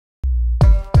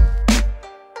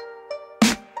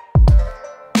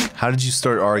How did you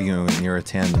start arguing with Neera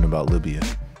Tanden about Libya?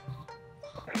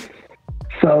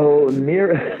 So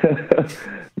Neera,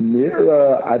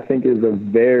 I think, is a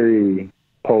very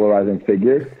polarizing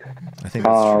figure. I think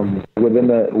that's true. Within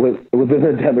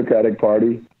the Democratic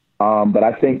Party. But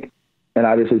I think, and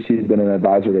obviously she's been an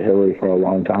advisor to Hillary for a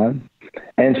long time,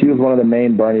 and she was one of the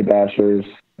main Bernie bashers,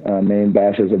 main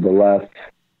bashers of the left,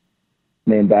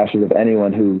 main bashers of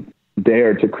anyone who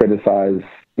dared to criticize,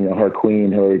 her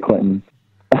queen, Hillary Clinton.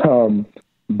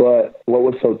 But what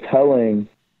was so telling,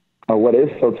 or what is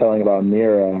so telling about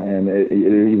Neera, and it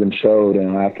even showed,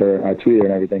 and after I tweeted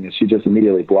and everything, is she just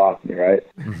immediately blocked me, right?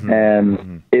 Mm-hmm.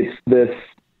 And it's this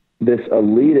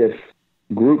elitist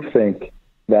groupthink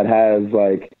that has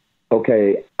like,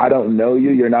 okay, I don't know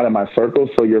you, you're not in my circle,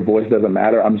 so your voice doesn't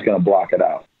matter, I'm just going to block it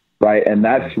out, right? And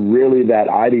that's really, that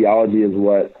ideology is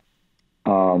what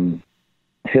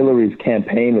Hillary's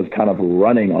campaign was kind of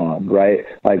running on, right?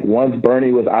 Like once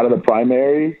Bernie was out of the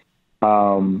primary,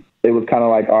 it was kind of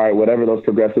like, all right, whatever those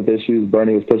progressive issues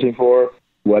Bernie was pushing for,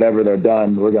 whatever they're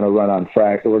done, we're going to run on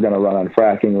fracking, we're going to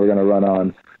run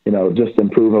on, just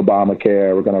improve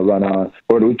Obamacare, we're going to run on,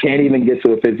 or we can't even get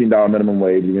to a $15 minimum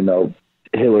wage, even though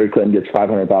Hillary Clinton gets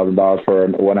 $500,000 for a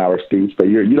 1 hour speech, but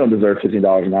you don't deserve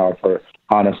 $15 an hour for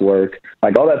honest work.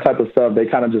 Like all that type of stuff, they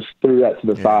kind of just threw that to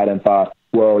the side and thought,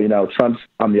 well, Trump's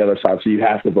on the other side, so you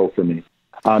have to vote for me.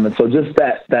 And so just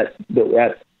that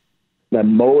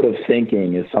mode of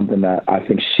thinking is something that I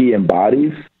think she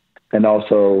embodies, and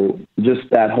also just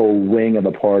that whole wing of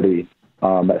the party,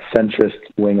 that centrist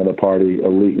wing of the party,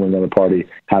 elite wing of the party,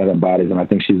 kind of embodies, and I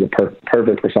think she's a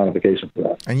perfect personification for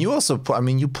that. And you also,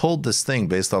 you pulled this thing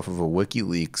based off of a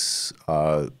WikiLeaks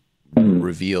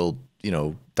revealed,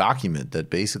 document that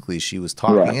basically she was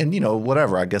talking, and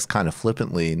whatever, I guess kind of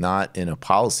flippantly, not in a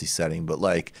policy setting, but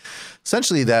like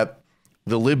essentially that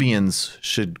the Libyans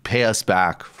should pay us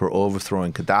back for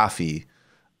overthrowing Gaddafi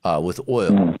with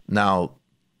oil. Now,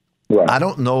 I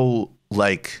don't know,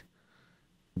 like,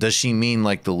 does she mean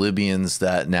like the Libyans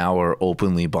that now are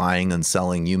openly buying and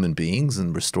selling human beings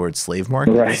in restored slave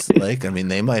markets? Right. Like,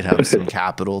 they might have some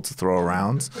capital to throw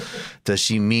around. Does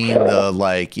she mean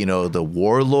the the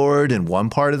warlord in one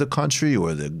part of the country,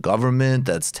 or the government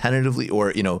that's tentatively,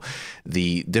 or,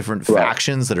 the different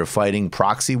factions that are fighting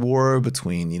proxy war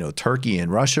between, Turkey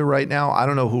and Russia right now? I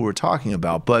don't know who we're talking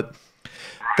about, but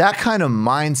that kind of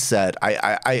mindset,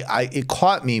 it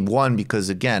caught me, one, because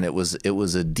again, it was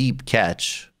a deep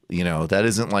catch. That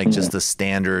isn't like just a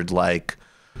standard, like,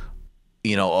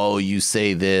 oh, you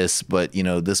say this, but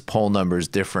this poll number is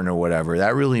different or whatever.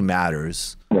 That really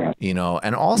matters, and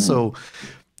also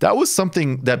that was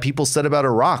something that people said about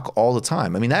Iraq all the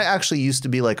time. That actually used to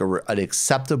be like an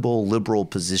acceptable liberal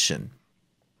position.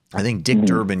 I think Dick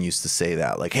Durbin used to say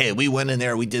that, like, hey, we went in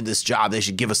there, we did this job, they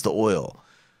should give us the oil.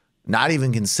 Not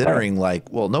even considering like,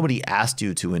 well, nobody asked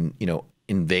you to,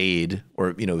 invade,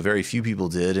 or, very few people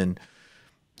did. And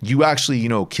you actually,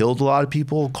 killed a lot of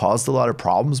people, caused a lot of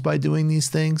problems by doing these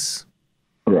things.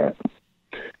 Right.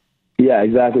 Yeah,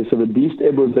 exactly. So the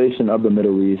destabilization of the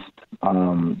Middle East,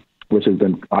 which has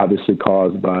been obviously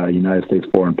caused by United States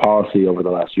foreign policy over the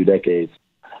last few decades,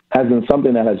 has been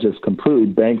something that has just completely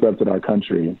bankrupted our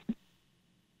country.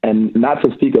 And not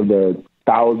to speak of the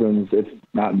thousands, if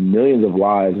not millions of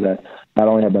lives that not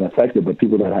only have been affected, but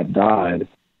people that have died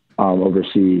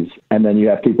overseas. And then you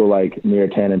have people like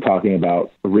Neera Tanden talking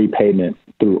about repayment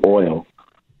through oil,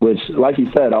 which, like you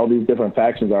said, all these different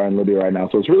factions are in Libya right now.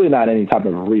 So it's really not any type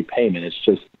of repayment. It's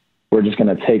just, we're just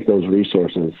going to take those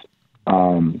resources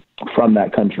from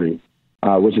that country,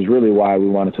 which is really why we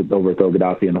wanted to overthrow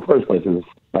Gaddafi in the first place. Is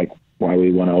like why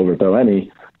we want to overthrow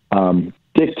any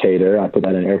dictator, I put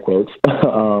that in air quotes,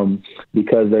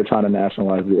 because they're trying to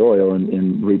nationalize the oil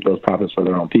and reap those profits for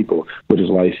their own people, which is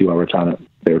why you see why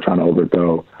they were trying to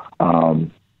overthrow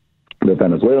the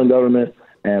Venezuelan government,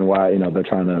 and why, they're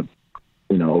trying to,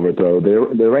 overthrow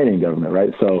the Iranian government,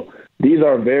 right? So these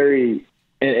are very,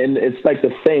 and it's like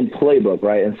the same playbook,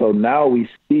 right? And so now we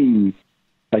see,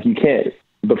 like, you can't,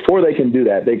 before they can do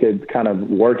that, they could kind of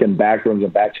work in back rooms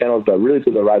and back channels, but really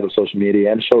through the rise of social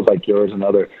media and shows like yours and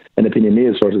other independent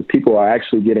media sources, people are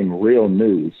actually getting real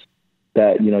news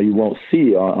that, you won't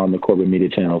see on the corporate media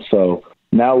channels. So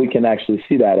now we can actually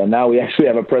see that. And now we actually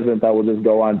have a president that will just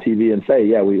go on TV and say,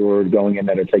 yeah, we were going in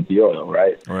there to take the oil,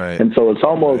 right? Right. And so it's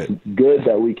almost good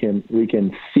that we can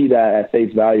see that at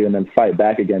face value and then fight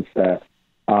back against that.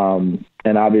 And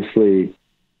obviously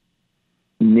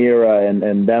Neera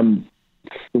and them,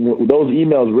 those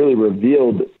emails really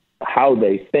revealed how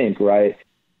they think, right?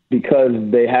 Because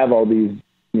they have all these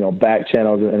back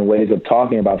channels and ways of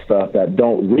talking about stuff that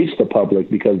don't reach the public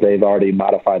because they've already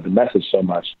modified the message so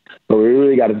much. But we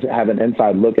really got to have an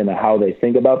inside look into how they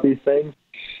think about these things,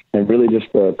 and really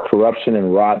just the corruption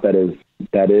and rot that is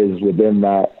within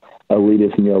that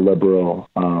elitist neoliberal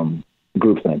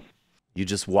groupthink. You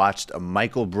just watched a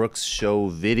Michael Brooks show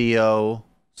video.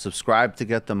 Subscribe to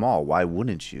get them all. Why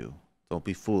wouldn't you? Don't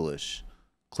be foolish.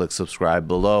 Click subscribe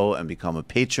below and become a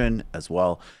patron as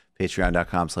well.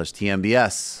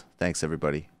 Patreon.com/TMBS. Thanks,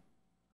 everybody.